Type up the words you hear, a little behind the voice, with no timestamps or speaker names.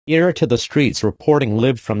Ear to the streets reporting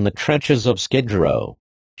live from the trenches of Skid Row.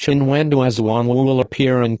 Chinwendu Azuonwu will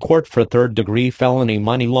appear in court for third-degree felony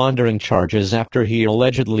money laundering charges after he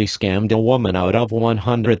allegedly scammed a woman out of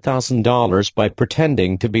 $100,000 by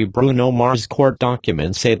pretending to be Bruno Mars. Court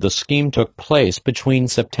documents say the scheme took place between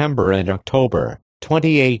September and October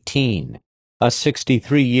 2018. A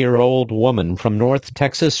 63-year-old woman from North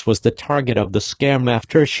Texas was the target of the scam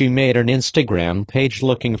after she made an Instagram page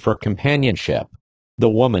looking for companionship. The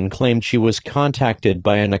woman claimed she was contacted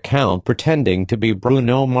by an account pretending to be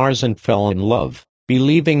Bruno Mars and fell in love.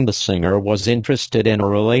 Believing the singer was interested in a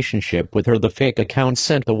relationship with her, the fake account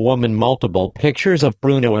sent the woman multiple pictures of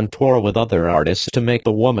Bruno on tour with other artists to make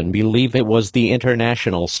the woman believe it was the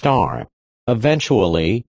international star.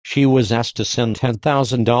 Eventually, she was asked to send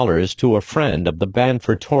 $10,000 to a friend of the band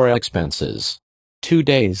for tour expenses. 2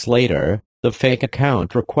 days later, the fake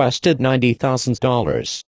account requested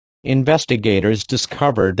 $90,000. Investigators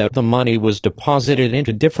discovered that the money was deposited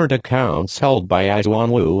into different accounts held by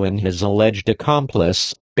Azuonwu and his alleged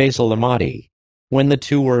accomplice, Basil Amati. When the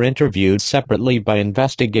two were interviewed separately by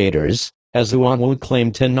investigators, Azuonwu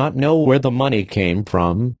claimed to not know where the money came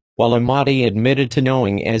from, while Amati admitted to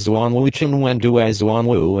knowing Azuonwu. Chinwendu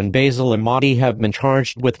Azuonwu and Basil Amati have been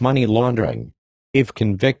charged with money laundering. If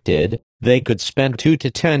convicted, they could spend 2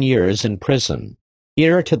 to 10 years in prison.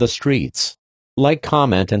 Ear to the streets. Like,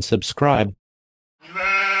 comment and subscribe.